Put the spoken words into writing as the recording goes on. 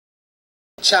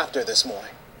chapter this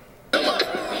morning.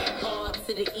 Hard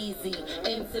to the easy,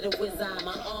 into the wizard.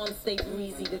 My arms stay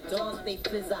breezy, the dawn stay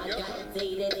fizz. I got a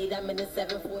date at 8, I'm in the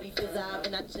 740 fizz.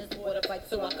 And I just bought a bike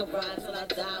so I can ride till I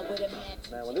die with a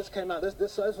match. Man, when this came out,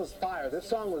 this was fire. This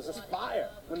song was just fire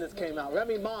when this came out.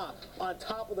 Remy Ma on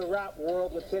top of the rap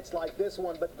world with hits like this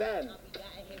one, but then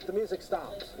the music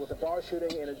stops with a bar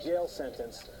shooting and a jail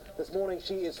sentence. This morning,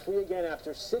 she is free again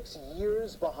after 6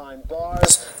 years behind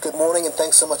bars. Good morning, and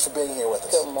thanks so much for being here with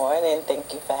us. Good morning.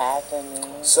 Thank you for having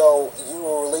me. So, you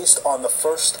were released on the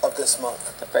 1st of this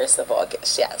month. The 1st of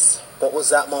August, yes. What was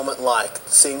that moment like,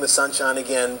 seeing the sunshine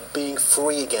again, being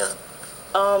free again?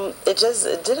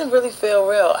 It didn't really feel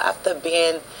real. After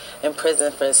being in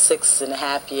prison for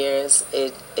 6.5 years,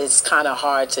 it's kind of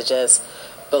hard to just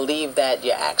believe that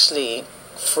you're actually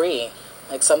free.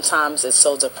 Like, sometimes it's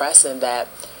so depressing that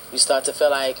you start to feel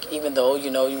like, even though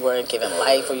you weren't given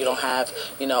life, or you don't have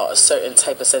a certain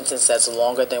type of sentence that's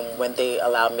longer than when they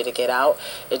allowed me to get out,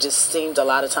 it just seemed a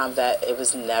lot of times that it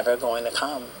was never going to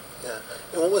come. Yeah.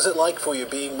 And what was it like for you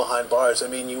being behind bars? I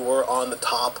mean, you were on the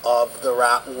top of the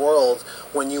rap world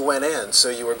when you went in. So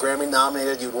you were Grammy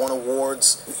nominated, you'd won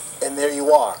awards, and there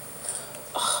you are.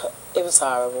 It was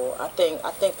horrible. I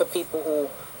think for people who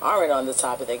aren't on the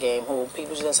top of their game, who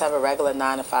people just have a regular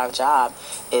 9-to-5 job,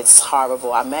 it's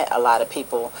horrible. I met a lot of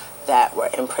people that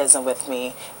were in prison with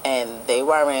me, and they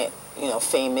weren't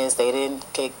famous. They didn't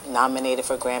get nominated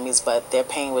for Grammys, but their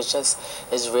pain was just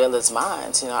as real as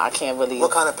mine. I can't really... What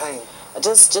kind of pain?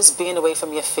 Just being away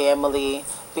from your family,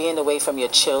 being away from your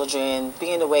children,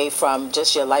 being away from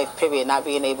just your life, period. Not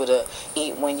being able to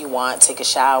eat when you want, take a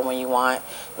shower when you want.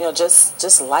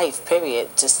 Just life, period.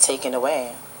 Just taken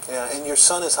away. Yeah, and your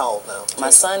son is how old now? My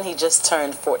son, he just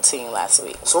turned 14 last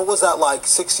week. So what was that like,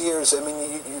 6 years? I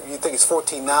mean, you think he's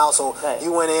 14 now, so right.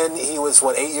 You went in, he was,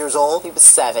 what, 8 years old? He was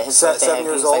 7. His 7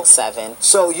 years old? Like 7.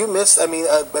 So you missed,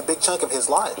 a big chunk of his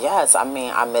life. Yes, I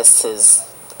missed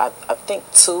his, I think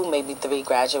 2, maybe 3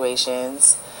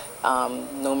 graduations,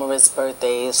 numerous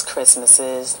birthdays,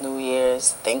 Christmases, New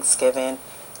Year's, Thanksgiving,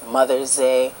 Mother's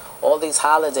Day. All these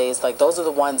holidays, like, those are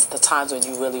the times when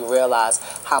you really realize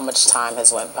how much time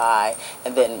has went by.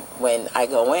 And then when I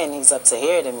go in, he's up to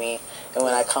here to me. And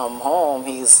when I come home,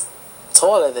 he's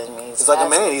taller than me. He's like a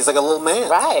man. He's like a little man.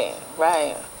 Right.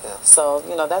 Yeah. So,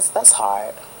 that's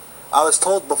hard. I was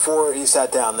told before you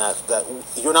sat down that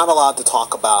you're not allowed to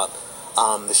talk about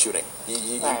the shooting.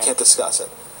 You can't discuss it.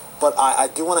 But I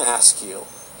do want to ask you,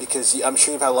 because I'm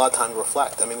sure you've had a lot of time to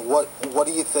reflect. I mean, what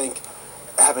do you think,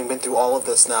 having been through all of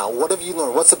this now, what have you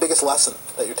learned? What's the biggest lesson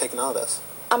that you're taking out of this?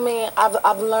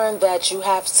 I've learned that you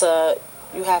have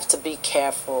to be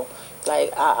careful.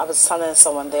 Like, I was telling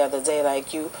someone the other day,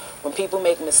 like, when people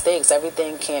make mistakes,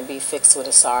 everything can't be fixed with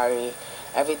a sorry.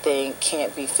 Everything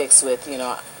can't be fixed with,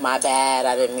 my bad,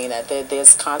 I didn't mean that.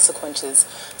 There's consequences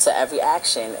to every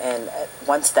action. And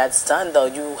once that's done, though,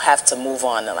 you have to move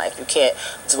on in life. You can't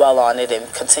dwell on it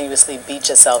and continuously beat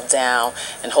yourself down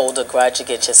and hold a grudge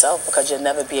against yourself, because you'll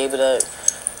never be able to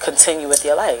continue with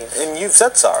your life. And you've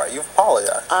said sorry. You've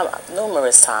apologized.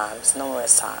 Numerous times.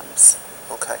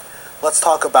 Okay. Let's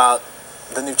talk about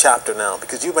the new chapter now,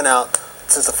 because you've been out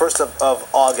since the 1st of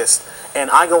August. And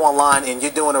I go online, and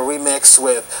you're doing a remix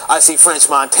with, I see French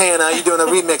Montana, you're doing a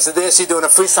remix of this, you're doing a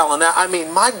freestyle on that. I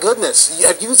mean, my goodness,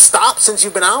 have you stopped since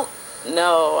you've been out?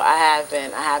 No, I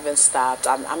haven't stopped.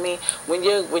 I mean, when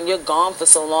you're gone for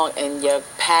so long, and your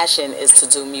passion is to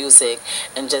do music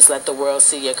and just let the world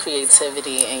see your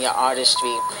creativity and your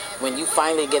artistry, when you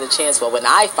finally get a chance, when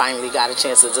I finally got a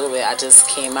chance to do it, I just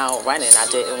came out running. I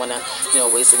didn't want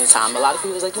to, waste any time. A lot of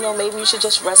people was like, maybe you should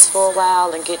just rest for a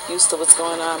while and get used to what's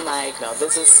going on. I'm like, no,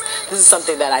 this is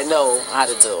something that I know how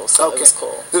to do, so okay. It was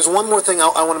cool. There's one more thing I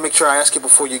want to make sure I ask you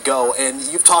before you go, and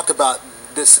you've talked about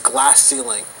this glass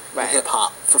ceiling. Right. Hip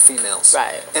hop for females,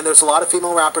 right? And there's a lot of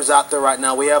female rappers out there right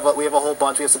now. We have a whole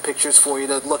bunch. We have some pictures for you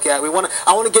to look at. I want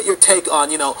to get your take on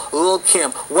Lil'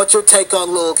 Kim. What's your take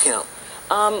on Lil' Kim?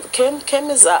 Kim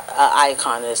is an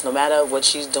icon. No matter what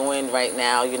she's doing right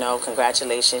now,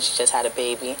 congratulations, she just had a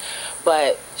baby,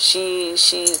 but she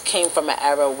came from an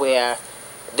era where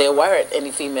there weren't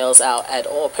any females out at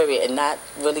all, period, and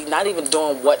not even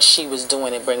doing what she was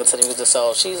doing and bringing to the music.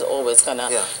 So she's always gonna,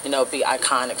 be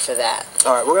iconic for that.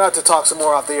 All right, we're gonna have to talk some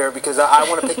more off the air, because I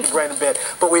want to pick your brain a bit.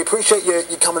 But we appreciate you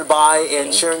coming by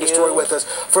and sharing your story with us.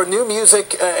 For new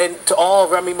music and to all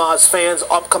of Remy Ma's fans,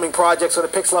 upcoming projects, go to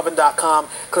Pix11.com.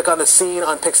 Click on the Scene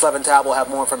on Pix11 tab. We'll have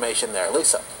more information there.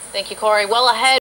 Lisa. Thank you, Corey. Well ahead.